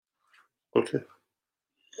Okay.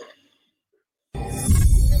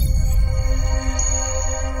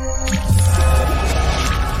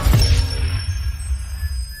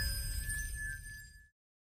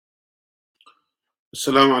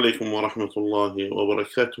 Assalamu alaikum wa rahmatullahi wa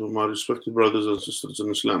barakatuh, my respected brothers and sisters in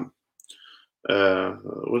Islam.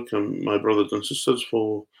 Welcome, my brothers and sisters,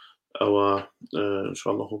 for our,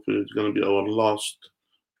 inshallah, hopefully it's going to be our last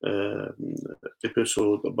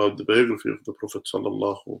episode about the biography of the Prophet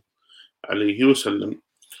sallallahu alaihi wasallam.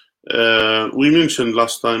 We mentioned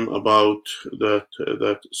last time about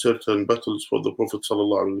that certain battles for the Prophet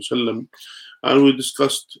sallallahu alaihi wasallam, and we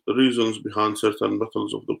discussed reasons behind certain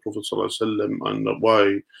battles of the Prophet sallallahu alaihi wasallam and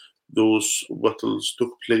why those battles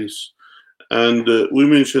took place. And we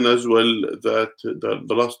mentioned as well that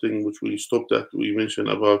the last thing which we stopped at, we mentioned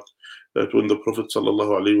about that when the Prophet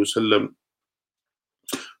sallallahu alaihi wasallam,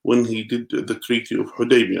 when he did the Treaty of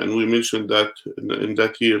Hudaybiyah, and we mentioned that in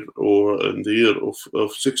that year, or in the year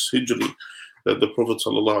of 6 Hijri, that the Prophet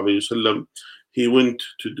sallallahu alaihi wasallam, he went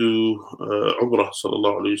to do Umrah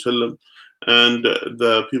sallallahu alaihi wasallam, and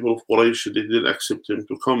the people of Quraysh, they didn't accept him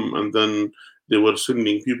to come, and then they were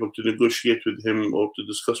sending people to negotiate with him or to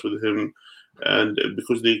discuss with him, and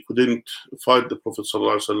because they couldn't fight the Prophet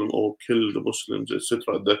sallallahu alaihi wasallam or kill the Muslims,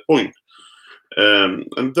 etc. at that point.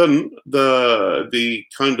 And then they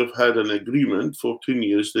kind of had an agreement for 10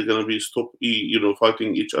 years. They're going to be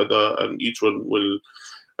fighting each other, and each one will,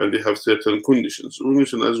 and they have certain conditions. We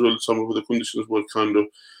mentioned as well some of the conditions were kind of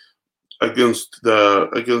against the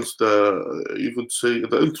you could say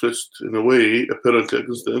the interest, in a way, apparently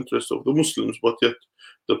against the interest of the Muslims, but yet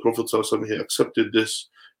the Prophet sallallahu alaihi wasallam, he accepted this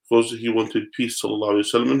because he wanted peace sallallahu alaihi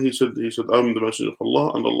wasallam. And he said, I'm the messenger of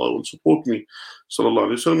Allah, and Allah will support me sallallahu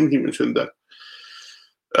alaihi wasallam. He mentioned that.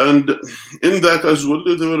 And in that as well,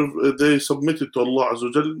 they submitted to Allah Azza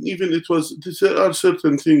wa Jal. Even there are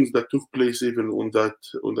certain things that took place even on that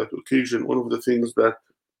occasion. One of the things that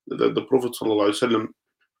the Prophet sallallahu alaihi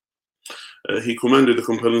wasallam, he commanded the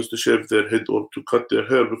companions to shave their head or to cut their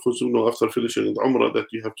hair, because after finishing the Umrah that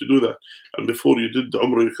you have to do that, and before you did the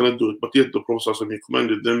Umrah you cannot do it. But yet the Prophet sallallahu alaihi wasallam, he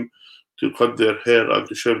commanded them to cut their hair and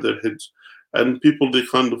to shave their heads. And people, they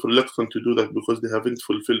kind of reluctant to do that because they haven't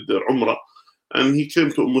fulfilled their Umrah. And he came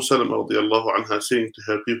to Salama radiallahu anha, saying to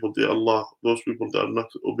her, people, those people that are not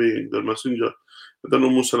obeying their messenger. And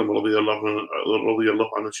then Salama radiallahu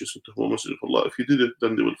anha, she said to him, Messenger of Allah, if you did it,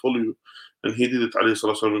 then they will follow you. And he did it alayhi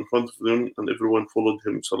salatu in front of them, and everyone followed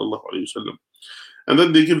him sallallahu alayhi wasallam. And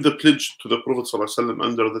then they give the pledge to the Prophet sallallahu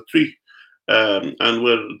under the tree, and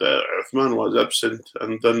where Uthman was absent.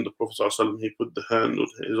 And then the Prophet sallallahu, he put the hand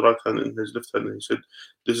with his right hand in his left hand, and he said,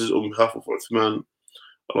 this is on behalf of Uthman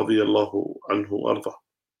radiyallahu anhu arda.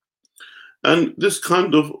 And this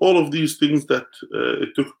kind of, all of these things that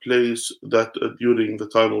it took place that during the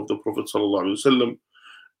time of the Prophet sallallahu alaihi wasallam.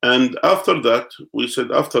 And after that, we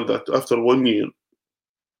said after 1 year,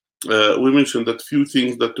 we mentioned that few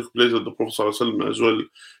things that took place at the Prophet sallallahu alaihi wasallam as well.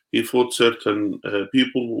 He fought certain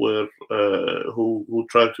people who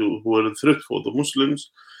were a threat for the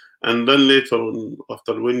Muslims. And then later on,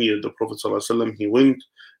 after 1 year, the Prophet sallallahu alaihi wasallam, he went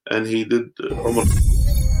and he did Umrah.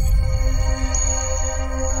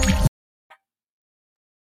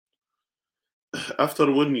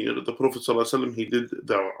 After 1 year, the Prophet ﷺ, he did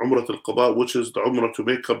the Umrah al-Qada, which is the Umrah to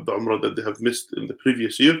make up the Umrah that they have missed in the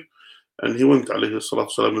previous year. And he went alayhi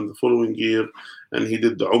salatu wasalam in the following year, and he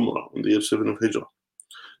did the Umrah in the year 7 of Hijrah.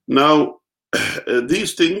 Now,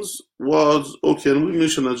 these things was okay, and we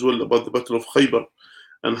mentioned as well about the Battle of Khaybar,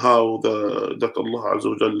 and how that Allah Azza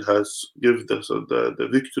wa Jal has given the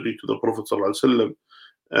victory to the Prophet ﷺ,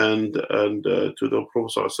 and to the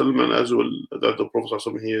Prophet ﷺ, and as well that the Prophet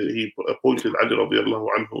ﷺ, he appointed Ali radiallahu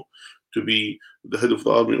anhu to be the head of the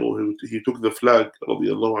army, or he took the flag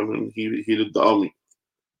radiallahu anhu, and he led the army.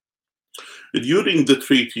 During the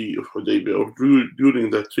Treaty of Hudaybiyah, or during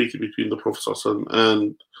the treaty between the Prophet ﷺ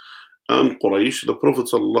and Quraysh, the Prophet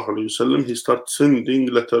ﷺ, he started sending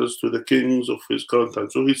letters to the kings of his current time.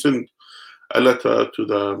 So he sent a letter to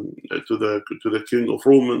the king of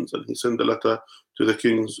Romans, and he sent a letter to the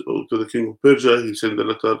king of Persia. He sent a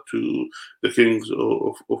letter to the kings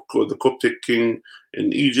of the Coptic king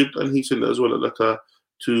in Egypt, and he sent as well a letter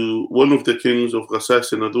to one of the kings of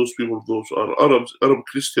Ghassasina. Those are Arab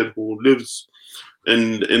Christian who lives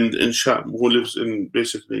in Sham, who lives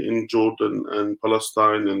basically in Jordan and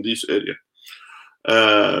Palestine and this area.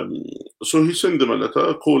 So he sent them a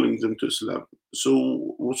letter calling them to Islam.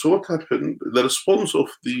 So what happened? The response of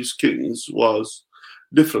these kings was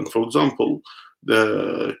different. For example,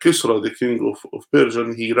 the Kisra, the king of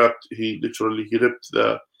Persia, he literally ripped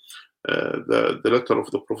the letter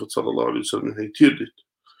of the Prophet sallallahu alaihi wasallam, and he teared it.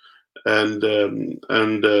 and then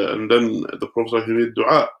the Prophet, he made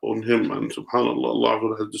dua on him, and subhanallah,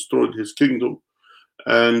 Allah has destroyed his kingdom.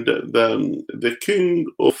 And the king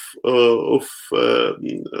of the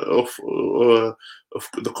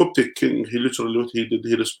Coptic king, he literally, what he did,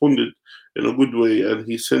 he responded in a good way, and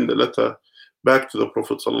he sent a letter back to the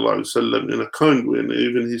Prophet ﷺ in a kind way, and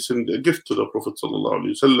even he sent a gift to the Prophet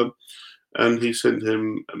ﷺ, and he sent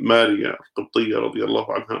him Maria al-Qibtiyya radiallahu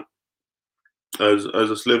anha as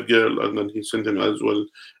a slave girl, and then he sent him as well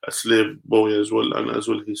a slave boy as well, and as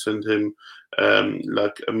well he sent him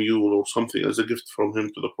like a mule or something as a gift from him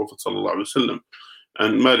to the Prophet ﷺ.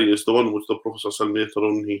 And Mary is the one which the Prophet ﷺ later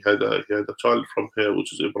on he had a child from her,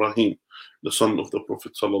 which is Ibrahim, the son of the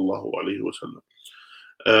Prophet ﷺ.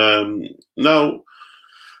 Now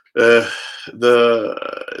the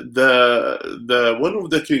one of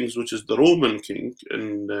the kings, which is the Roman king,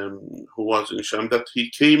 and who was in Sham, that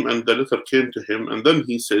he came and the letter came to him, and then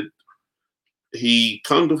he said he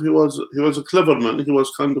was a clever man. He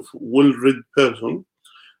was kind of well-read person,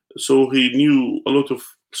 so he knew a lot of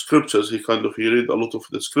scriptures. He read a lot of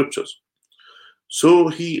the scriptures. So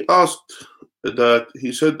he asked that,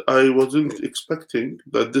 he said, I wasn't expecting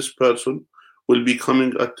that this person will be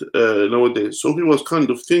coming at nowadays. So he was kind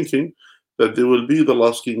of thinking that there will be the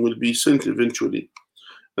last king will be sent eventually.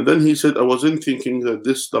 And then he said, I wasn't thinking that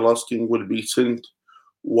the last king will be sent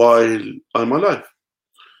while I'm alive.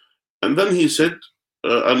 And then he said,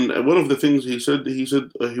 and one of the things he said he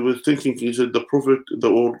was thinking, he said the prophet,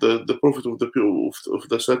 the prophet of the people, of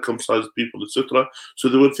the circumcised people, etc. So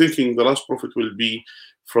they were thinking the last prophet will be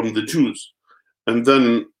from the Jews. And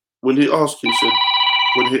then when he asked, he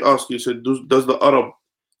said, does the Arab?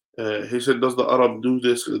 He said, does the Arab do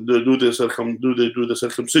this? Do they do the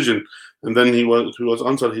circumcision? And then he was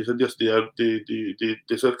answered. He said, yes,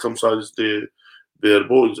 they circumcise their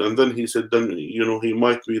boys. And then he said, then he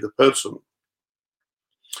might be the person.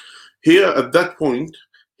 Here at that point,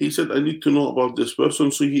 he said, I need to know about this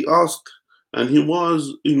person. So he asked, and he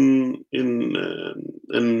was in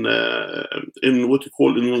what you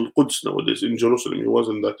call in Al-Quds nowadays, in Jerusalem. He was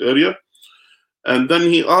in that area. And then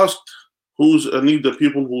he asked who's any of the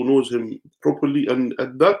people who knows him properly. And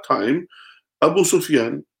at that time, Abu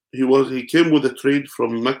Sufyan, he came with a trade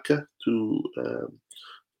from Mecca to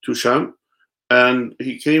Sham, and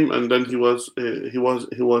he came, and then he was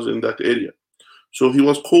in that area. So he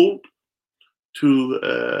was called to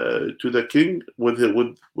the king with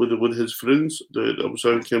his friends. The Abu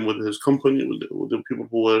Sufyan came with his company, with the people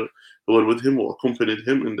who were with him, who accompanied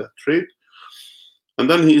him in that trade. And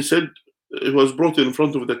then he said, it was brought in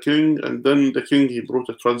front of the king, and then the king, he brought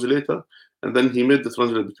a translator, and then he made the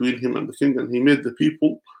translator between him and the king, and he made the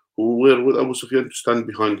people who were with Abu Sufyan to stand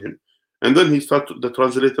behind him. And then the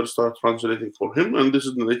translator started translating for him, and this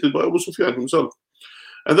is narrated by Abu Sufyan himself.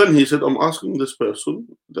 And then he said, I'm asking this person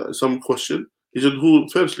some question. He said, who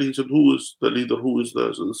is the leader? Who is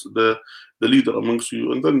the leader amongst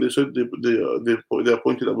you? And then they said, they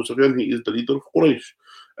appointed Abu Sufyan, he is the leader of Quraysh.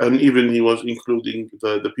 And even he was including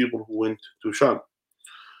the people who went to Sham.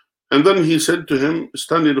 And then he said to him,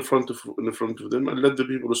 stand in front of them and let the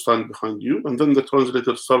people stand behind you. And then the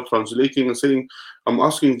translator started translating and saying, I'm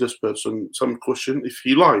asking this person some question. If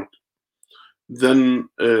he lied, then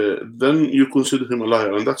you consider him a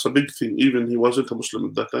liar. And that's a big thing. Even he wasn't a Muslim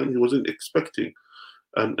at that time. He wasn't expecting,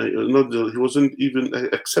 and he wasn't even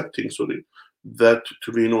accepting, that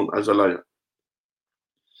to be known as a liar.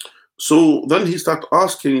 So then he started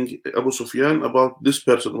asking Abu Sufyan about this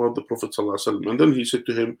person, about the Prophet ﷺ. And then he said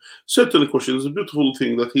to him certain questions. A beautiful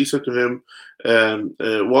thing that he said to him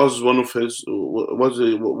was one of his,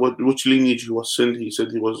 which lineage he was sent. He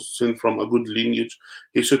said he was sent from a good lineage.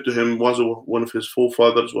 He said to him, was one of his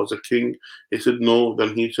forefathers was a king? He said no.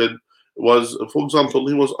 Then he said, for example,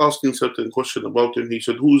 he was asking certain question about him. He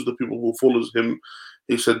said, who's the people who follows him?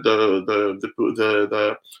 He said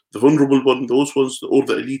the vulnerable one, those ones, or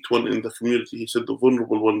the elite one in the community. He said the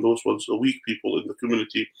vulnerable one, those ones, the weak people in the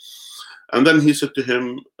community. And then he said to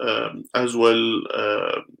him as well,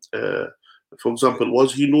 for example,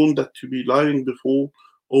 was he known that to be lying before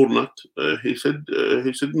or not? He said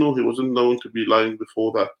no, he wasn't known to be lying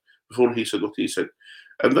before that. Before he said what he said.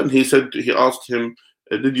 And then he asked him,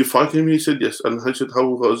 did you fight him? He said yes. And I said, how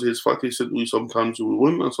was his fight? He said, sometimes we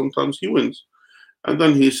win and sometimes he wins. And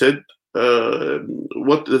then he said,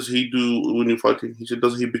 what does he do when you fight him? He said,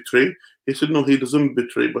 does he betray? He said, no, he doesn't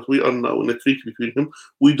betray, but we are now in a treaty between him.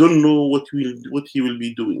 We don't know what he will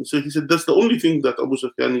be doing. So he said, that's the only thing that Abu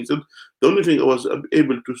Sufyan, he said, the only thing I was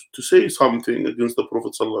able to say something against the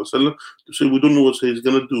Prophet ﷺ, to say we don't know what he's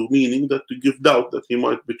going to do, meaning that to give doubt that he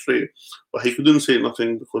might betray. But he couldn't say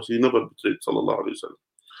nothing because he never betrayed sallallahu alaihi wasallam.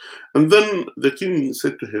 And then the king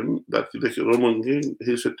said to him, that the Roman king,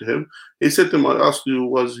 he said to him, I asked you,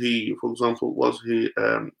 was he, for example, was he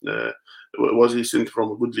sent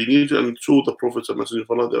from a good lineage? And so the prophets and messengers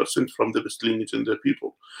of Allah, they are sent from the best lineage in their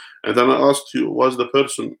people. And then I asked you, was the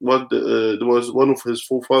person, was one of his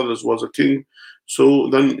forefathers was a king? So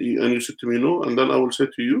then, and you said to me, no. And then I will say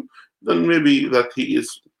to you, then maybe that he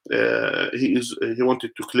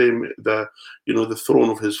wanted to claim the throne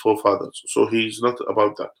of his forefathers. So he's not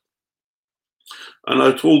about that. And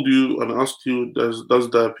I told you and asked you, does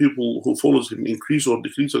the people who follows him increase or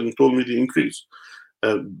decrease? And you told me they increase.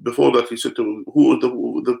 Before that, he said, who are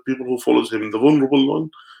the people who follows him? The vulnerable one,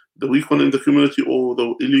 the weak one in the community, or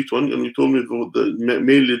the elite one? And you told me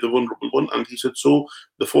mainly the vulnerable one. And he said, so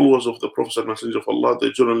the followers of the Prophet and Messenger of Allah,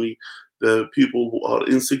 they're generally the people who are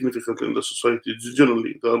insignificant in the society.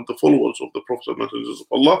 Generally, they are the followers of the Prophet and Messengers of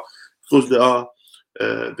Allah, because they are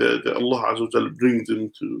Allah Azza wa Jal brings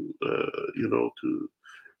them to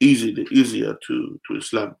easier to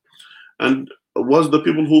Islam. And was the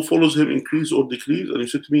people who follows him increase or decrease? And he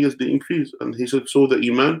said to me, yes, they increase. And he said, so the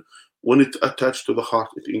iman, when it's attached to the heart,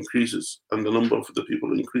 it increases, and the number of the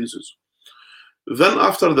people increases. Then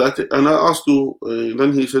after that, and I asked you,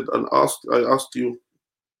 then he said, I asked you,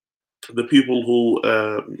 the people who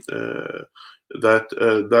that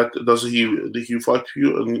did he fight for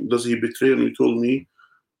you, and does he betray? And you told me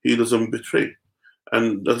he doesn't betray.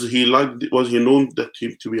 And does he was he known that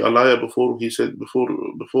to be a liar before he said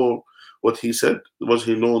before what he said? Was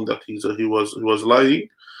he known that he was lying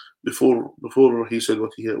before he said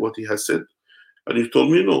what he has said? And he told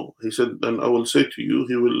me no. He said, then I will say to you,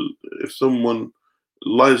 he will, if someone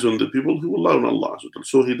lies on the people, he will lie on Allah Azza wa Jal.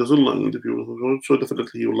 So he doesn't lie on the people, so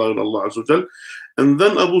definitely he will lie on Allah Azza wa Jal. And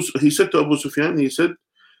then he said to Abu Sufyan, he said,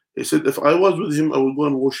 if I was with him, I will go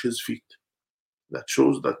and wash his feet. That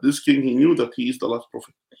shows that this king, he knew that he is the last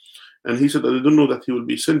prophet. And he said, I didn't know that he will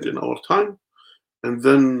be sent in our time. And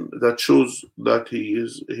then that shows that he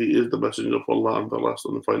is the messenger of Allah and the last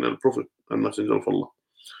and the final prophet and messenger of Allah.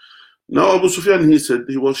 Now Abu Sufyan, he said,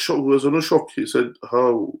 he was shocked, he was in a shock. He said,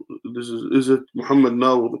 how is it Muhammad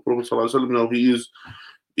now, the Prophet ﷺ, now he is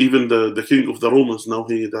even the king of the Romans, now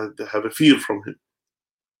they have a fear from him.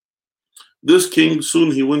 This king,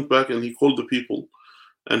 soon he went back and he called the people.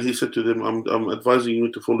 And he said to them, I'm advising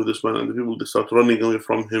you to follow this man. And the people, they start running away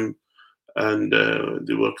from him. And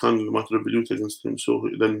they were kind of not rebellious against him. So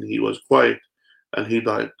then he was quiet and he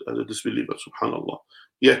died as a disbeliever, subhanAllah.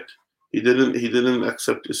 Yet, he didn't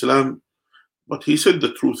accept Islam, but he said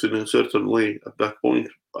the truth in a certain way at that point.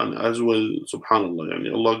 And as well, subhanAllah,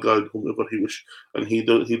 yani Allah guide whomever he wish. And he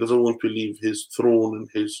doesn't want to leave his throne and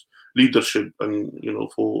his leadership and,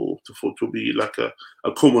 to be like a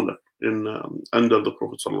commoner under the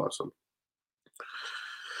Prophet ﷺ.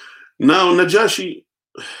 Now Najashi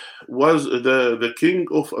was the king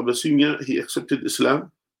of Abyssinia. He accepted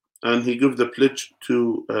Islam and he gave the pledge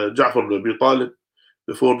to Ja'far ibn Abi Talib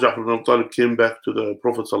before Ja'far ibn Abi Talib came back to the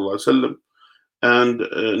Prophet ﷺ. And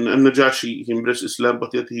Najashi, he embraced Islam,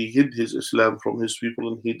 but yet he hid his Islam from his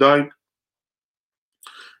people, and he died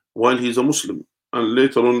while he's a Muslim. And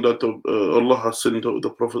later on, that Allah has sent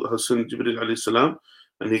the Prophet, has sent Jibreel alayhi salam,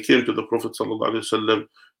 and he came to the Prophet sallallahu alaihi wasallam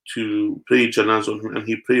to pray janazah on him, and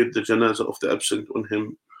he prayed the janazah of the absent on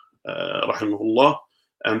him, rahimahullah.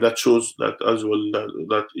 And that shows that as well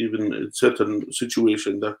that even in certain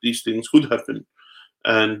situation that these things could happen.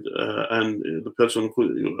 And the person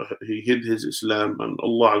he hid his Islam, and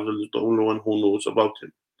Allah is the only one who knows about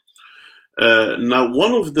him. Now,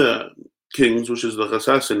 one of the kings, which is the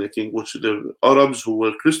Ghassasana king, which the Arabs who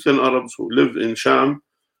were Christian Arabs who live in Sham,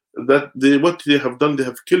 that what they have done, they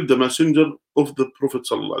have killed the messenger of the Prophet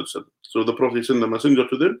ﷺ. So the Prophet sent the messenger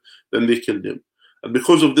to them, then they killed him. And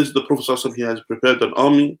because of this, the Prophet ﷺ, he has prepared an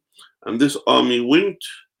army, and this army went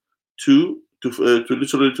to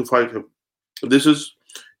literally to fight him. This is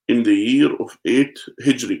in the year of 8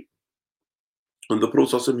 Hijri. And the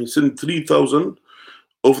Prophet he sent 3,000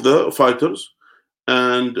 of the fighters,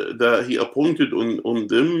 and he appointed on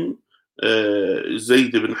them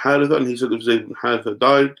Zayd ibn Haritha, and he said if Zayd ibn Haritha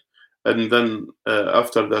died, and then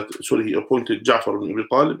after that, he appointed Ja'far ibn Abi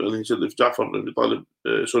Talib, and he said if Ja'far ibn Abi Talib,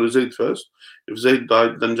 Zayd first, if Zayd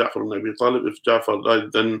died, then Ja'far ibn Abi Talib, if Ja'far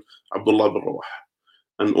died, then Abdullah ibn Rawah.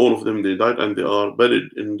 And all of them, they died, and they are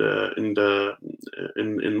buried in Mu'tah,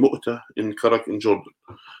 in Karak, in Jordan.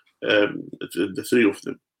 The three of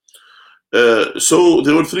them. So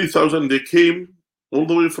there were 3,000. They came all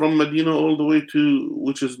the way from Medina, all the way to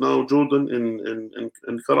which is now Jordan,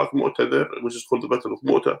 in Karak, Mu'tah there, which is called the Battle of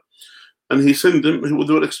Mu'tah. And he sent them.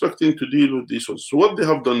 They were expecting to deal with these ones. So what they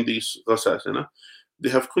have done, these Ghassasana, they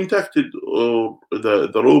have contacted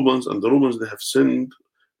the Romans, and the Romans, they have sent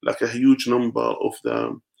like a huge number of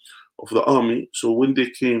the army. So when they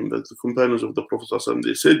came, the companions of the Prophet ﷺ,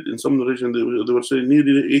 they said in some narration they were saying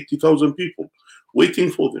nearly 80,000 people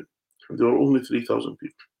waiting for them, and there were only 3,000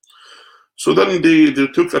 people. So then they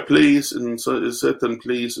took a place in a certain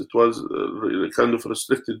place. It was a kind of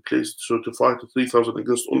restricted place, so to fight 3,000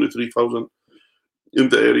 against only 3,000 in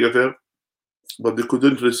the area there, but they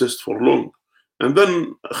couldn't resist for long. And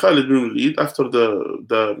then Khalid bin Walid, after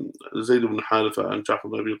the Zayd ibn Haritha and Ja'far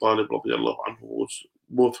ibn Abi Talib radiallahu anhu,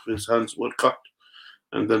 both of his hands were cut.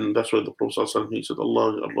 And then that's why the Prophet ﷺ, he said,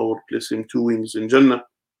 Allah will place him 2 wings in Jannah.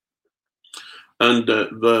 And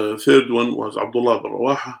the third one was Abdullah bin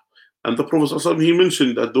Rawaha. And the Prophet ﷺ, he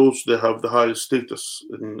mentioned that those, they have the highest status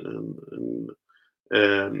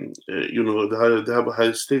they have a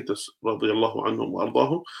high status, radiallahu anhum wa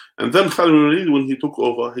ardahum. And then Khalid bin Walid, when he took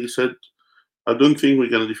over, he said, I don't think we're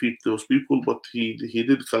going to defeat those people, but he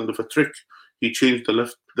did kind of a trick. He changed the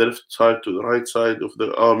left side to the right side of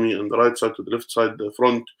the army, and the right side to the left side, the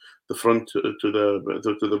front to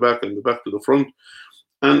the back, and the back to the front.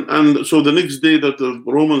 And so the next day that the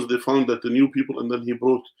Romans, they found that the new people, and then he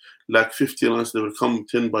brought like 50 lions. They will come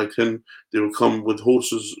 10 by 10. They will come with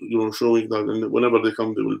horses, showing that, and whenever they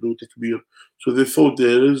come, they will do takbir. So they thought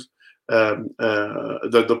there is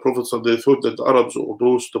that the Prophet, they thought that the Arabs, or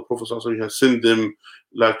those the Prophet he has sent them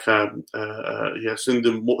like he has sent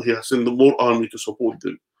them more army to support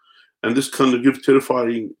them, and this kind of give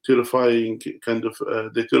terrifying kind of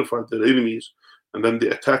they terrified their enemies, and then they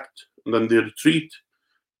attacked, and then they retreat.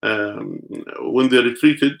 When they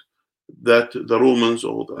retreated, that the Romans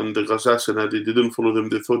and the Ghazasana, they didn't follow them.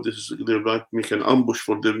 They thought they might make an ambush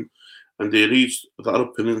for them, and they reached the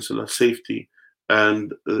Arab Peninsula safety.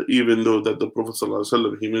 And even though that the Prophet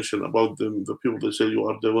ﷺ, he mentioned about them, the people, they say, you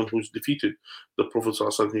are the one who's defeated. The Prophet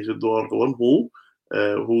ﷺ, he said, you are the one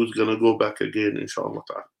who's going to go back again, inshallah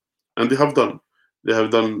ta'ala. And they have done. They have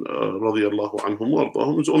done, radiallahu anhum wa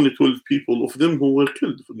ardahum. It's only 12 people of them who were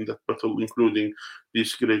killed in that battle, including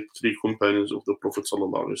these great 3 companions of the Prophet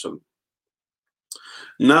sallallahu alaihi wasallam.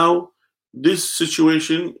 Now, this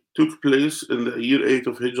situation took place in the year 8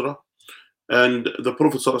 of Hijrah, and the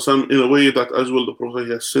Prophet sallallahu alaihi wasallam, in a way that as well, the Prophet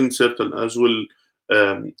has sent certain as well,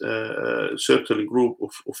 certain group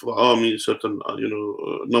of the army, certain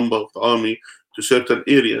number of the army to certain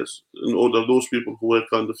areas, in order those people who were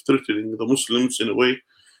kind of threatening the Muslims in a way.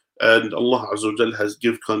 And Allah Azza wa Jal has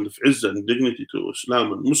given kind of izzah and dignity to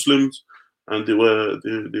Islam and Muslims, and they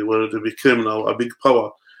became now a big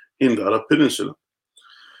power in the Arab Peninsula.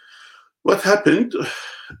 What happened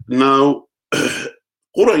now?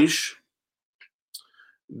 Quraysh,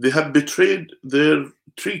 they have betrayed their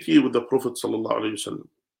treaty with the Prophet sallallahu alaihi wasallam.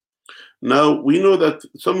 Now we know that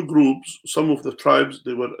some groups, some of the tribes,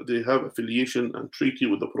 they have affiliation and treaty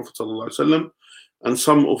with the Prophet sallallahu alaihi wasallam, and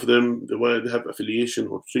some of them they have affiliation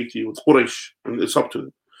or treaty with Quraysh, and it's up to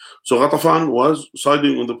them. So Ghatafan was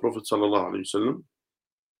siding on the Prophet sallallahu alaihi wasallam.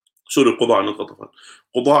 Sorry, Qudaa, not Ghatafan.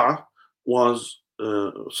 Qudaa was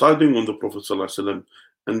siding on the Prophet sallallahu alaihi wasallam,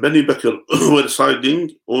 and Bani Bakr were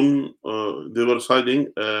siding on. They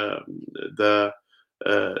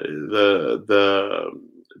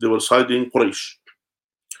were siding Quraysh.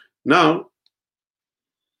 Now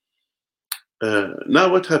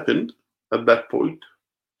what happened at that point?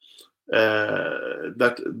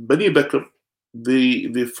 That Bani Bakr,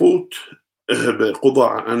 they fought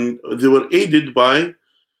Qudaa, and they were aided by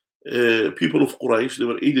people of Quraysh. They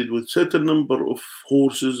were aided with certain number of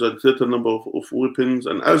horses and certain number of weapons,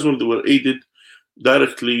 and as well they were aided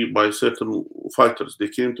directly by certain fighters. They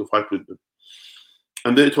came to fight with them.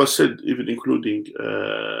 And then it was said, even including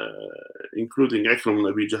Ikram and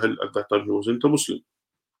Abi Jahl, at that time he wasn't a Muslim.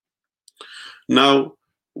 Now,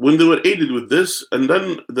 when they were aided with this, and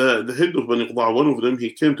then the head of Bani Qudaa, one of them, he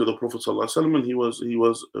came to the Prophet sallallahu alaihi wasallam, and he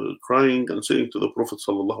was crying and saying to the Prophet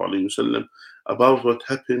sallallahu alaihi wasallam about what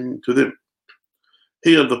happened to them.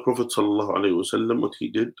 Here, the Prophet sallallahu alaihi wasallam, what he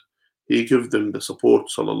did, he gave them the support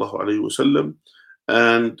sallallahu alaihi wasallam,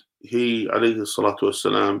 and he alayhi salatu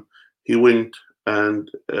wasalam, he went. And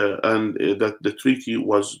that the treaty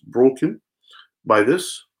was broken by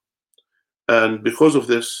this, and because of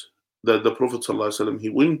this, that the Prophet ﷺ, he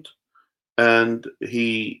went and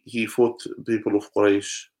he fought people of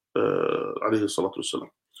Quraysh, alayhi salatu wasalam.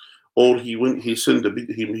 Or he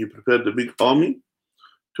prepared a big army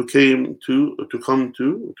to come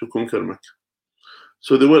to conquer Mecca.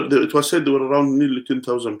 So it was said there were around nearly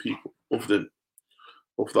 10,000 people of them,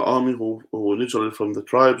 of the army who literally from the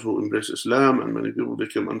tribes who embraced Islam, and many people, they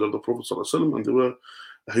came under the Prophet ﷺ, and there were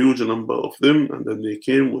a huge number of them, and then they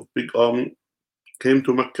came with big army came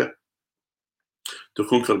to Mecca to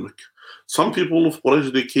conquer Mecca. Some people of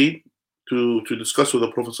Quraysh, they came to discuss with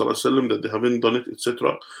the Prophet ﷺ that they haven't done it,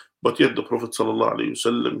 etc. But yet the Prophet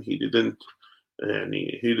ﷺ, he didn't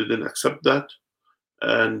accept that.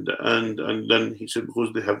 And then he said,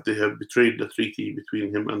 because they have betrayed the treaty between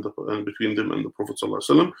him and between them and the Prophet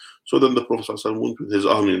ﷺ. So then the Prophet ﷺ went with his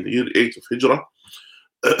army in the year 8 of Hijrah,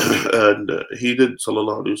 and he did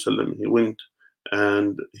sallallahu alaihi wasallam. He went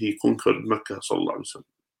and he conquered Mecca sallallahu alaihi wasallam.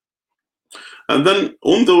 And then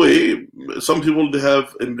on the way, some people, they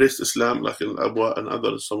have embraced Islam, like Al-Abwa and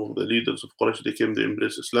others. Some of the leaders of Quraysh, they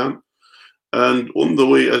embraced Islam. And on the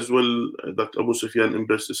way as well, that Abu Sufyan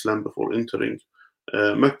embraced Islam before entering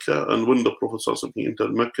Mecca. And when the Prophet ﷺ, he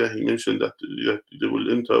entered Mecca, he mentioned that they will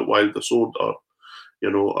enter while the sword are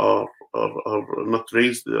not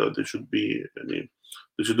raised. They should be,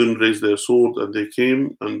 they shouldn't raise their sword. And they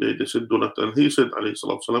came and they said, do not. And he said, alayhi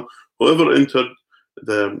salatu wasalam, whoever entered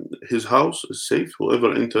his house is safe.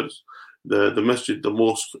 Whoever enters the masjid, the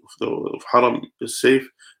mosque of Haram is safe.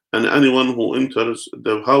 And anyone who enters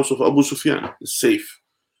the house of Abu Sufyan is safe.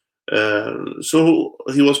 So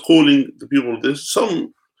he was calling the people this.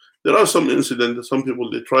 There are some incidents. Some people,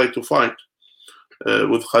 they try to fight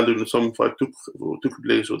with Khalid. Some fight took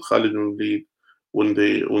place with Khalid ibn Walid when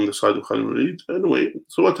they on the side of Khalid ibn Walid. Anyway,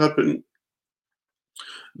 so what happened?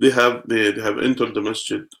 They have entered the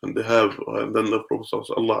masjid, and then the Prophet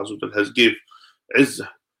Allah Azza wa Jalla has gave izzah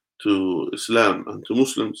to Islam and to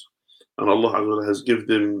Muslims, and Allah Azza wa Jalla has given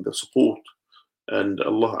them the support, and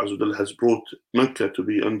Allah Azza wa Jalla has brought Mecca to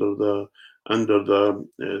be under the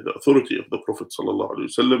authority of the Prophet sallallahu alaihi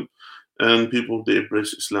wasallam, and people, they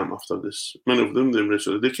embrace Islam after this. Many of them, they embrace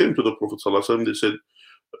it. They came to the Prophet sallallahu alaihi wasallam. They said,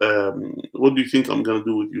 what do you think I'm going to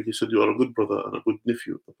do with you? He said, you are a good brother and a good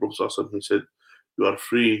nephew. The Prophet sallallahu alaihi wasallam, he said, you are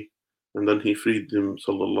free. And then he freed them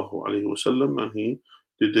sallallahu alaihi wasallam, and he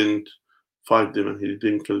didn't fight them and he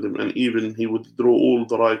didn't kill them, and even he would withdraw all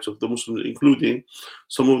the rights of the Muslims, including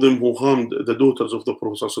some of them who harmed the daughters of the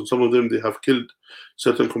Prophet. Some of them, they have killed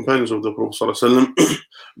certain companions of the Prophet.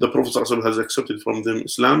 The Prophet has accepted from them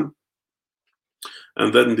Islam,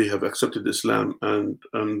 and then they have accepted Islam, and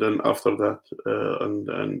then after that,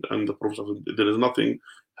 and the Prophet, there is nothing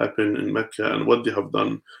happened in Mecca. And what they have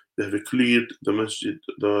done, they have cleared the masjid,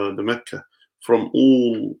 the Mecca, from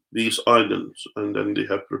all these idols, and then they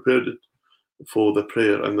have prepared it for the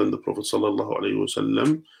prayer. And then the Prophet sallallahu alaihi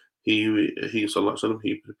wasallam, he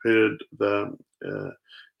prepared the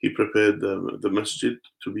masjid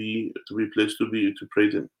to be placed to pray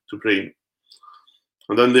in.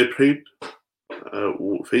 And then they prayed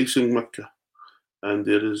facing Mecca, and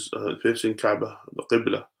there is facing Kaaba, the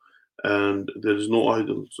Qibla, and there is no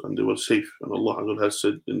idols, and they were safe. And Allah Azza wa Jalla has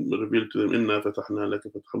said and revealed to them, Inna fatahna laka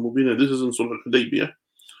fathan mubina. This is in Surah Al-Hudaybiyah.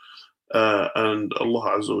 And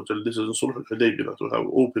Allah Azza wa Jalla, this is in Surah Al-Hudaybiyah, that will have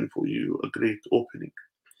opened for you a great opening.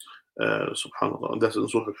 Subhanallah. And that's in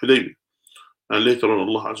Surah Al-Hudaybiyah. And later on,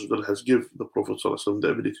 Allah Azza wa Jalla has given the Prophet ﷺ the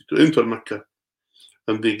ability to enter Mecca,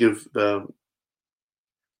 and they give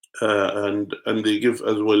and they give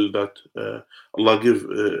as well that Allah give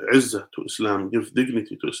izzah to Islam, give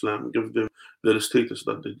dignity to Islam, give them their status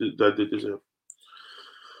that they deserve.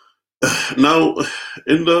 Now,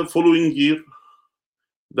 in the following year,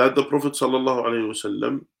 that the Prophet sallallahu alaihi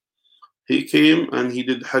wasallam, he came and he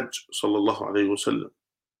did Hajj sallallahu alaihi wasallam,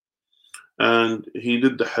 and he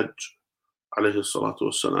did the Hajj alayhi salatu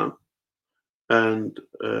wassalam,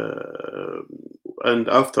 and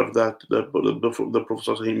after that, the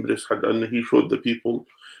Prophet he embraced Hajj, and he showed the people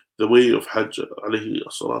the way of Hajj alayhi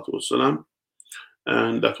salatu wassalam,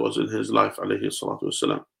 and that was in his life alayhi salatu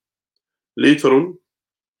wassalam. Later on,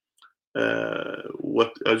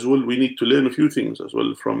 what as well, we need to learn a few things as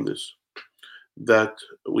well from this. That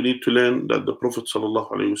we need to learn that the Prophet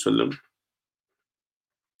sallallahu alaihi wasallam,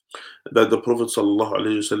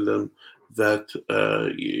 that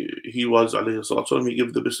he was alayhi salatu wasallam, he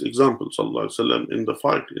gave the best example sallallahu alaihi wasallam in the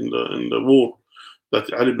fight, in the war.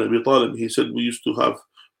 That Ali ibn Abi Talib, he said, we used to have,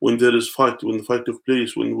 when the fight took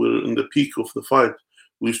place, when we're in the peak of the fight,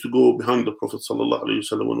 we used to go behind the Prophet sallallahu alaihi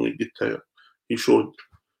wasallam when we get tired. He showed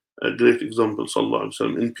a great example sallallahu alaihi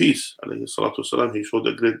wasallam in peace alayhi salatu wasallam. He showed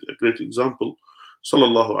a great example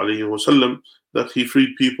sallallahu alaihi wasallam, that he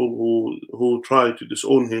freed people who tried to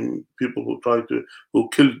disown him, people who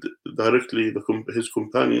killed directly his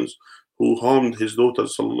companions, who harmed his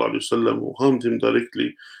daughters sallallahu alaihi wasallam, who harmed him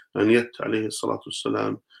directly, and yet alayhi salatu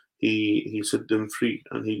wasallam, he set them free,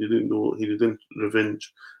 and he didn't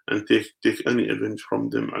revenge and take any revenge from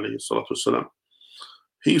them alayhi salatu wasallam.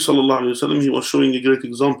 He sallallahu alaihi wasallam, he was showing a great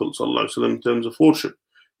example sallallahu alaihi wasallam in terms of worship.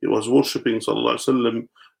 He was worshipping sallallahu alaihi wasallam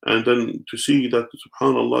And then to see that,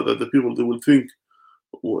 subhanAllah, that the people, they will think,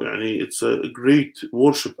 يعني it's a great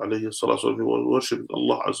worship, alayhi salatu. He was worshipping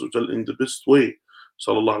Allah Azza wa Jal in the best way,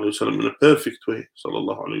 sallallahu alayhi wasallam, in a perfect way,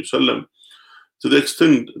 sallallahu alayhi wasallam. To the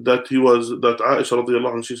extent that that Aisha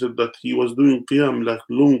radiallahu anha, she said that he was doing qiyam, like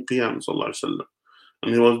long qiyam, sallallahu alayhi wasallam.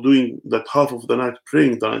 And he was doing that half of the night,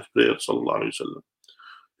 praying the night prayer, sallallahu alayhi wasallam.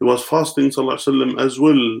 He was fasting, sallallahu alayhi wasallam, as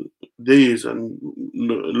well, days and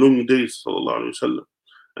long days, sallallahu alayhi wasallam,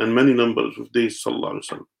 and many numbers of days, sallallahu alayhi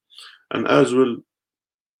wasallam. And as well,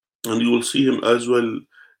 and you will see him as well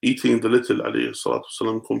eating the little, alayhi salatu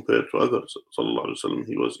wasalam, compared to others, sallallahu alayhi wasallam.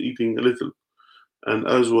 He was eating a little. And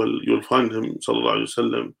as well, you'll find him, sallallahu alayhi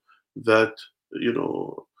wasallam, that,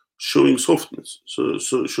 showing softness, so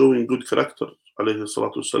showing good character, alayhi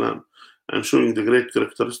salatu wasalam, and showing the great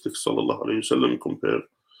characteristics, sallallahu alayhi wasallam, compared.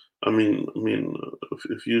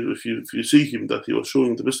 If you see him, that he was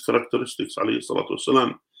showing the best characteristics, alayhi salatu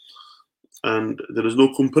wasalam, and there is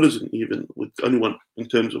no comparison even with anyone in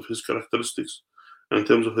terms of his characteristics, and in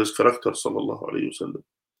terms of his character, sallallahu alayhi wasallam.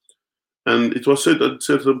 And it was said at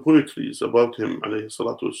certain poetries about him, alayhi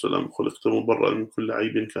salatu wasalam, خُلِقْتَ مُبَرًّا مِنْ كُلِّ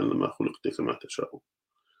عَيْبٍ كَأَنَّمَا خُلِقْتَ كَمَا تَشَاءُ.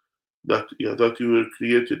 That you were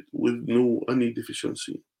created with no any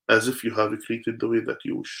deficiency, as if you have created the way that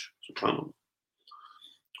you wish. Subhanallah.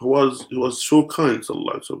 He was so kind,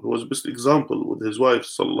 sallallahu alayhi wasallam. He was the best example with his wife,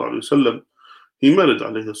 sallallahu alayhi wasallam. He married,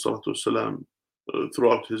 alayhi salatu wasalam,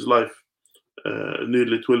 throughout his life,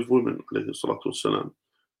 nearly 12 women, alayhi salatu wasalam.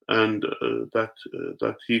 And that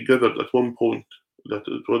he gathered at one point, that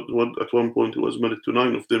at one point he was married to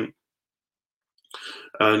 9 of them.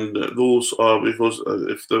 And those are because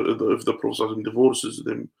if the Prophet divorces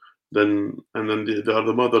them, then they are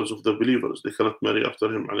the mothers of the believers. They cannot marry after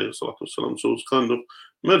him, alayhi salatu wasalam. So it's kind of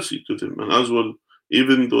mercy to them. And as well,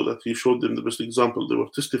 even though that he showed them the best example, they were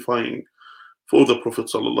testifying for the Prophet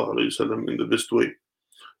sallallahu alayhi wasallam in the best way.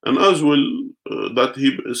 And as well, that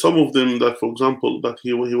some of them, that for example, that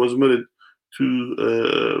he was married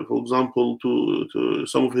to, for example, to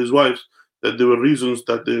some of his wives, that there were reasons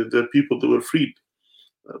that the people, they were freed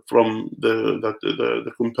from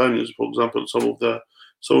the companions. For example, some of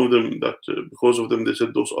them that because of them, they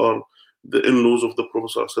said those are the in-laws of the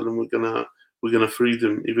Prophet sallallahu alaihi wasallam. We're gonna free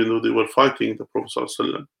them, even though they were fighting the Prophet sallallahu alaihi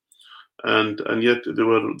wasallam. And yet they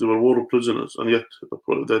were war prisoners, and yet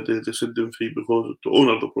they set them free because to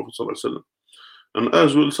honor the Prophet sallallahu alaihi wasallam. And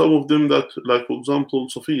as well, some of them that, like for example,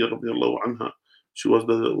 Safiya radiallahu anha, she was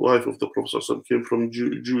the wife of the Prophet sallallahu alaihi wasallam, came from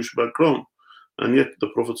Jewish background, and yet the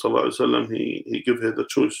Prophet sallallahu alaihi wasallam, he gave her the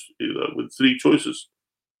choice, with 3 choices.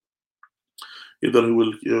 Either he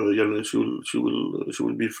will, she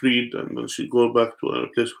will be freed, and then she go back to a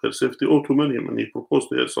place of her safety, or to marry him. And he proposed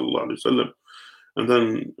to her, sallallahu alaihi wasallam. And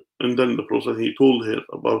then the Prophet, he told her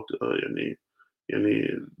about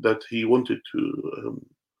that he wanted to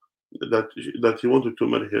that he wanted to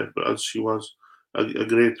marry her, but as she was a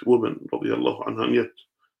great woman, radiallahu anha, and yet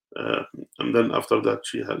and then after that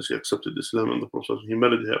she accepted Islam, and the Prophet, he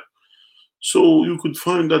married her. So you could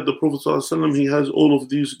find that the Prophet sallallahu alaihi wasallam, he has all of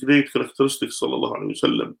these great characteristics, sallallahu alaihi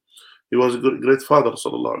wasallam. He was a great father,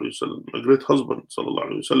 sallallahu alaihi wasallam, a great husband, sallallahu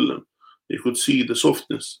alaihi wasallam. You could see the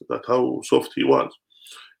softness, that how soft he was.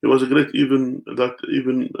 He was a great, even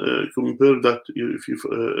compare that, if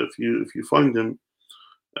you find him,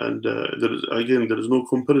 and there is no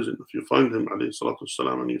comparison. If you find him, alayhi salatu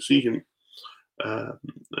wasalam, and you see him,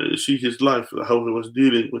 you see his life, how he was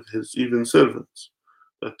dealing with his even servants,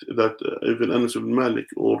 that even Anas ibn Malik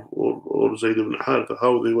or Zayd ibn Haritha,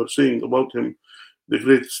 how they were saying about him the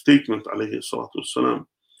great statement, alayhi salatu wasalam.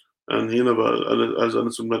 And he never, as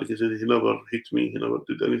Anas ibn Malik said, he never hit me, he never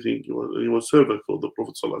did anything. He was servant for the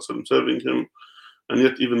Prophet sallallahu alaihi wasallam, serving him, and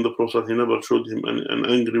yet even the Prophet, he never showed him an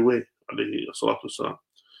angry way, alayhi salatu wasalam.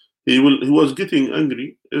 He was getting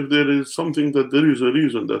angry if there is something that there is a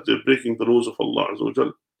reason that they're breaking the rules of Allah Azza wa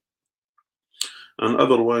Jal. And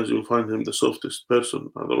otherwise you'll find him the softest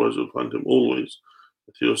person. Otherwise you'll find him always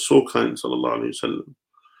that he was so kind, sallallahu alayhi wasallam.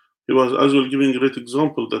 He was as well giving a great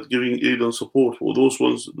example, that giving aid and support for those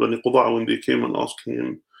ones, Bani Qudaa, when they came and asked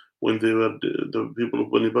him, when they were the people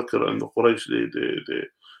of Bani Bakr and the Quraysh,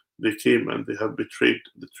 they came and they had betrayed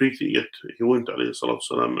the treaty, yet he went, alayhi salatu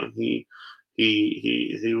salam, and he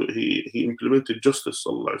implemented justice,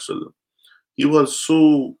 sallallahu alaihi wasallam. He was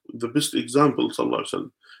so the best example, sallallahu alaihi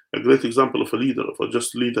wasallam, a great example of a leader, of a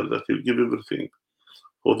just leader, that he'll give everything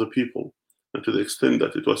for the people. And to the extent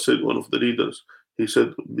that it was said, one of the leaders, he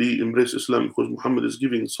said, we embrace Islam because Muhammad is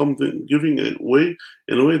giving away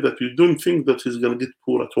in a way that you don't think that he's going to get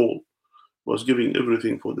poor at all. He was giving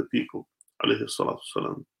everything for the people, alayhi salatu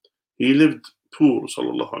salam. He lived poor,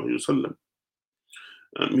 sallallahu alayhi wasallam.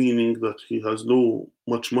 meaning that he has no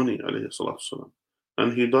much money, alayhi salatu wasalam.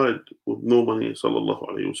 And he died with no money, sallallahu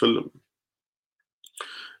alayhi wasallam.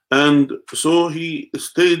 And so he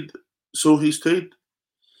stayed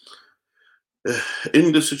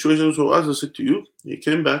in the situation. So as I said to you, he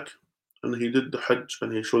came back and he did the Hajj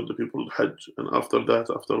and he showed the people the Hajj. And after that,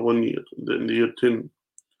 after 1 year, in the year 10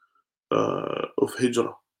 of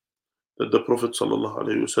Hijrah, that the Prophet sallallahu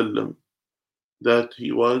alaihi wasallam, that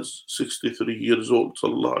he was 63 years old,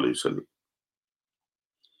 sallallahu alaihi wasallam,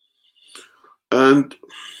 and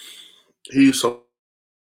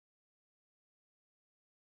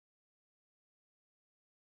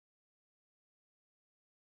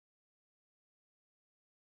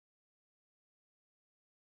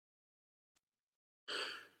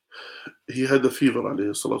he had a fever,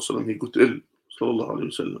 alayhi salatu wasallam. He got ill, sallallahu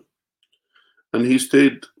alaihi wasallam, and he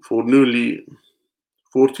stayed for nearly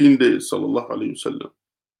 14 days, sallallahu alaihi wasallam.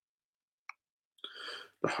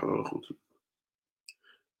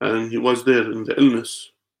 And he was there in the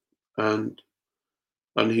illness, and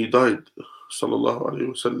he died, sallallahu alaihi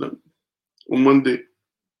wasallam, on Monday,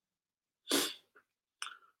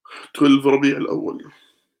 12 Rabi' al-Awwal,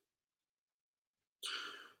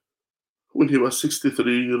 when he was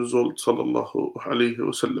 63 years old, sallallahu alaihi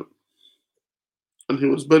wasallam. And he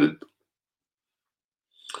was buried.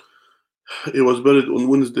 He was buried on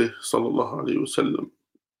Wednesday, sallallahu alaihi wasallam.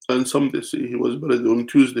 And some they say he was buried on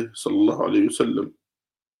Tuesday, sallallahu alaihi wasallam,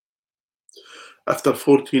 after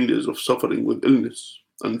 14 days of suffering with illness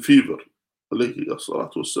and fever, alayhi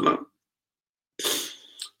salatu wassalam.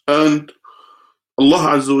 And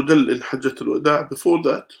Allah Azza wa Jal in Hajjat al-Wada', before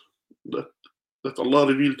that Allah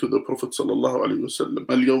revealed to the Prophet sallallahu alaihi wasallam,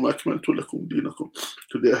 "Al-yawma akmaltu lakum dinakum."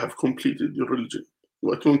 Today I have completed your religion.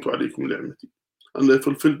 Wa atmamtu alaykum ni'mati. And I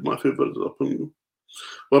fulfilled my favors upon you.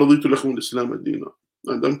 Wa raditu lakum al-Islam ad-dina.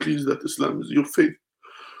 And I'm pleased that Islam is your faith.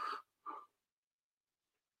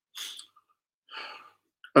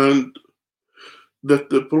 And that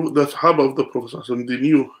the Sahaba of the Prophet, they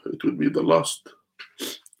knew it would be the last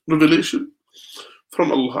revelation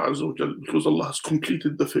from Allah Azza wa Jal, because Allah has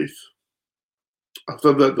completed the faith.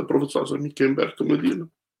 After that, the Prophet he came back to Medina,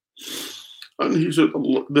 and he said,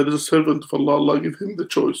 there is a servant of Allah, Allah give him the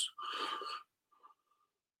choice,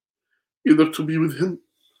 either to be with him,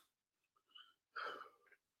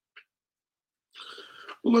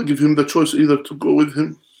 Allah give him the choice either to go with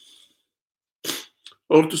him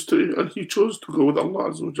or to stay, and he chose to go with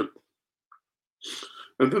Allah Azza wa Jal.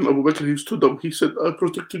 And then Abu Bakr, he stood up, he said, I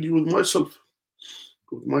protected you with myself,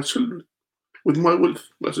 with my children, with my wealth,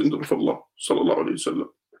 Messenger of Allah, sallallahu alayhi wasallam.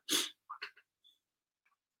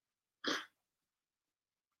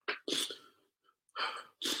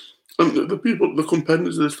 And the people, the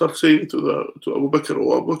companions, they start saying to Abu Bakr,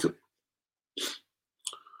 "Oh Abu Bakr,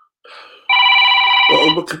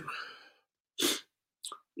 oh Abu Bakr,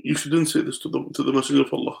 you shouldn't say this to the Messenger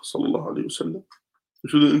of Allah, sallallahu alayhi wasallam. You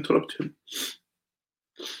shouldn't interrupt him."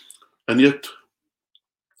 And yet,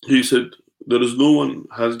 he said, there is no one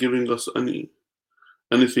has given us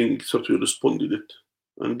anything except we responded it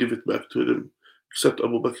and give it back to them, except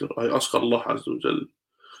Abu Bakr. I ask Allah Azza wa Jal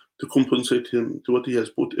to compensate him to what he has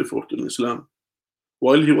put effort in Islam.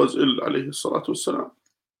 While he was ill, alayhi salatu wassalam,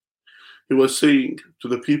 he was saying to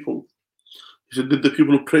the people, he said, did the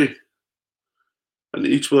people pray? And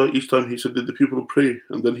each time he said, did the people pray?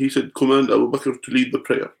 And then he said, command Abu Bakr to lead the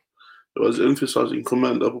prayer. He was emphasizing,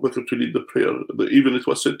 command Abu Bakr to lead the prayer. Even it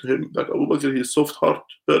was said to him that Abu Bakr, he is a soft-hearted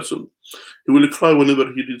person. He will cry whenever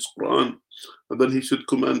he reads Quran. And then he said,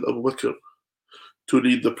 command Abu Bakr to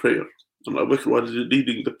lead the prayer. And Abu Bakr was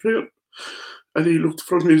leading the prayer. And he looked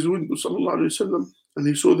from his window, sallallahu alayhi wasallam, and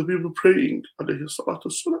he saw the people praying, alayhi salatu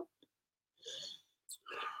wassalam.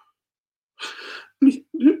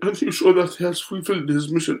 And he saw that he has fulfilled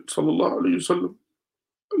his mission, sallallahu alayhi wasallam,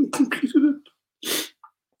 and completed it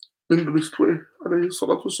in the best way, alayhi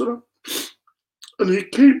salatu wassalam. And he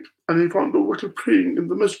came and he found Abu Bakr praying in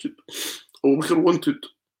the masjid. Abu Bakr wanted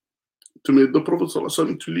to make the Prophet sallallahu alayhi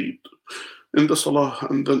wasallam to lead in the salah,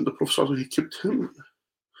 and then the Prophet sallallahu alayhi wasallam, he kept him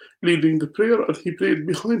leading the prayer, and he prayed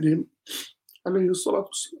behind him, alayhi salatu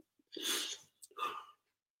wassalam.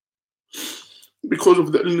 Because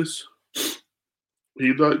of the illness,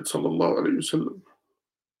 he died, sallallahu alayhi wasallam,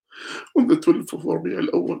 on the 12th of Rabi'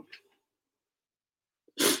 al-Awwal,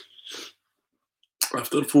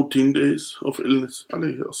 after 14 days of illness,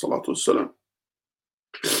 alayhi salatu wassalam.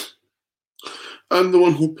 And the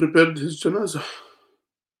one who prepared his janazah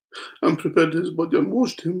and prepared his body and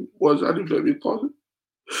washed him was Ali ibn Abi Talib.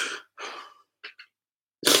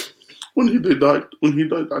 When he died,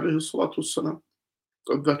 alayhi salatu wassalam,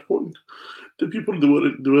 at that point, the people, they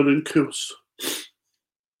were in chaos.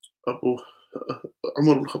 Abu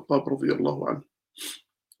Umar ibn Khattab radiallahu anhu.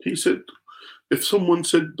 He said, if someone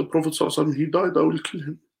said the Prophet ﷺ, he died, I will kill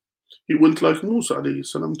him. He went like Musa alayhi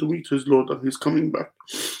salam to meet his Lord, and he's coming back.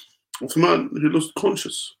 Uthman, he lost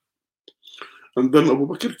conscious. And then Abu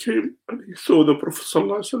Bakr came and he saw the Prophet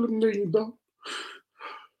ﷺ laying down.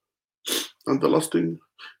 And the last thing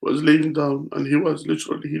was laying down, and he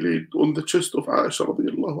laid on the chest of Aisha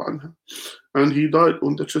radiallahu anha. And he died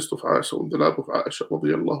on the chest of Aisha, on the lap of Aisha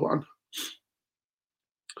radiallahu anha.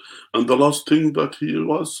 And the last thing that he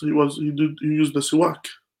used the siwak.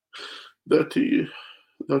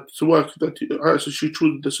 Aisha, she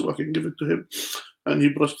chewed the siwak and gave it to him. And he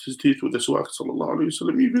brushed his teeth with the siwak, sallallahu alayhi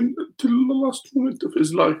wa sallam, even till the last moment of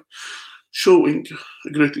his life, showing a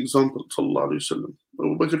great example, sallallahu alayhi wa sallam.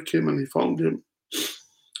 Abu Bakr came and he found him,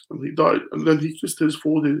 and he died. And then he kissed his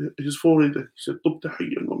forehead, and he said, "Tubta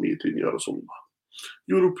hayyan wa miyatin ya Rasulullah."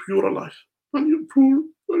 You're pure alive, and you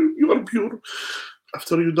are pure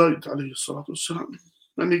after you died, alayhi salatu wassalam.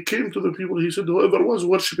 And he came to the people, he said, whoever was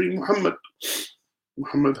worshipping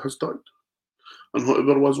Muhammad has died. And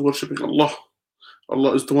whoever was worshipping Allah,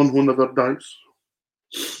 Allah is the one who never dies.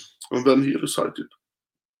 And then he recited,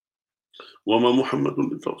 وَمَا مُحَمَّدٌ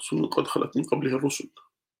إِلَّا رَسُولٌ قَدْ خَلَتْ مِنْ قَبْلِهِ الرُّسُلُ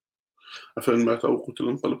أَفَإِنْ مَاتَ أَوْ قُتِلَ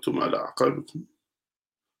انقلبتم عَلَى أَعْقَابِكُم.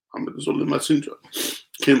 Muhammad is only messenger.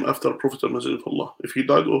 Came after a prophet and messenger of Allah. If he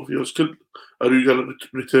died or if he was killed, are you going to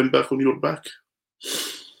return back on your back?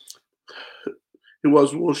 He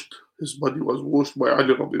was washed, his body was washed by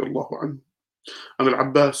Ali radiallahu anhu, and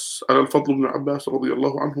Al-Abbas, and Al-Fadl ibn Abbas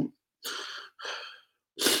radiallahu anhum,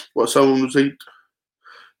 wa Usama ibn Zayd.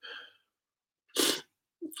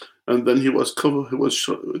 And then he was covered, he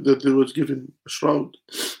was given a shroud,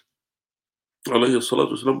 alayhi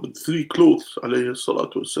salatu wasalam, with 3 clothes, alayhi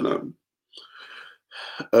salatu wasalam.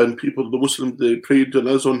 And people, the Muslims, they prayed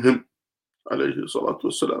janazah on him, alayhi salatu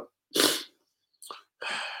wasalam.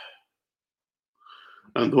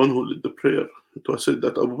 And the one who led the prayer, it was said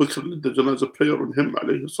that Abu Bakr led the janazah prayer on him,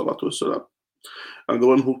 alayhi salatu wasalam. And the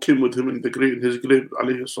one who came with him in his grave,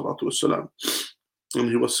 alayhi salatu wasalam. And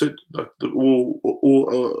he was said that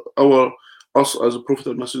us as a prophet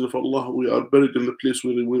and messenger of Allah, we are buried in the place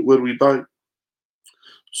where we died.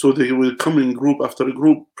 So they were coming group after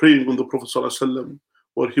group praying on the Prophet sallallahu alaihi wasallam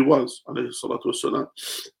where he was, alayhi salatu wasalam.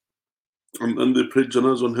 And then they prayed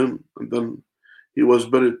janazah on him, and then he was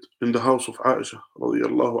buried in the house of Aisha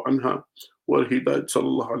radiallahu anha, where he died,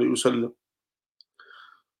 sallallahu alayhi wasallam,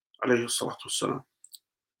 alayhi salatu wasalam.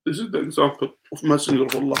 This is the example of messenger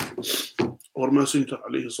of Allah, or messenger,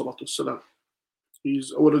 alayhi salatu wasalam. He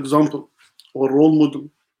is our example, our role model.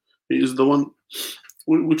 He is the one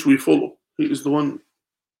which we follow. He is the one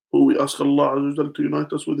who we ask Allah Azza wa Jal to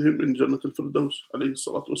unite us with him in Jannat al-Firdaus, alayhi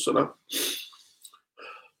salatu wasalam.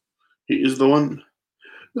 He is the one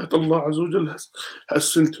that Allah Azza wa Jal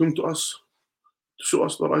has sent him to us to show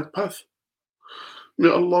us the right path. May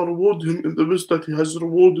Allah reward him in the best that he has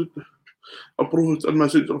rewarded a prophet and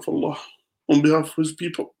messenger of Allah on behalf of his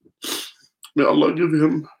people. May Allah give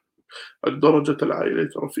him al-darajat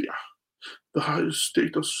al-a'ilat rafi'ah, the highest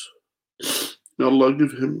status. May Allah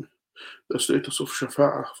give him the status of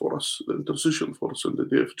shafa'ah for us, the intercession for us in the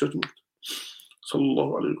day of judgment.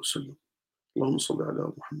 Sallallahu alayhi wa sallam. Allahumma salli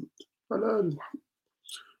ala Muhammad wa ala ali Muhammad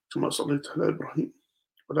كما صليت على إبراهيم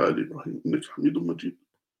وعلى آل إبراهيم إنك حميد مجيد.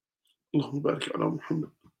 اللهم بارك على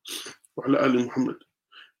محمد وعلى آل محمد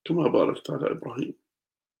كما باركت على إبراهيم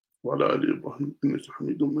وعلى آل إبراهيم إنك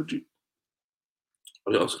حميد مجيد.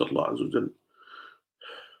 I ask Allah Azza wa Jal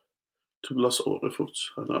to bless our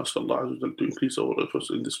efforts, and I ask Allah Azza wa Jal to increase our efforts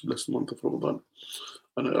in this blessed month of Ramadan.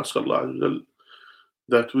 And I ask Allah Azza wa Jal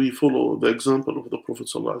that we follow the example of the Prophet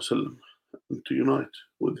Sallallahu Alaihi Wasallam and to unite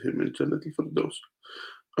with him in Jannat al-Firdaus.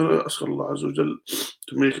 And I ask Allah Azza wa Jal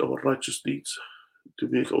to make our righteous deeds, to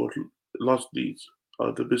make our last deeds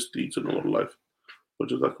the best deeds in our life.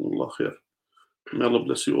 Wajazakumullah khair. May Allah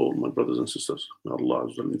bless you all, my brothers and sisters. May Allah Azza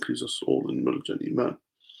wa Jal increase us all in knowledge and iman.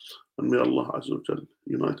 And may Allah Azza wa Jal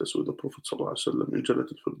unite us with the Prophet Sallallahu Alaihi Wasallam in Jannat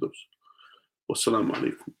al-Firdaus. Wassalamu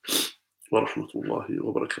alaikum wa rahmatullahi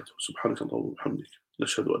wa barakatuh. Subhanaka Allahumma wa bihamdik.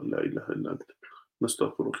 Nashhadu an la ilaha illa anta.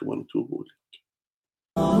 Nastaghfiruka wa natubu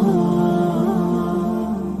ilayk.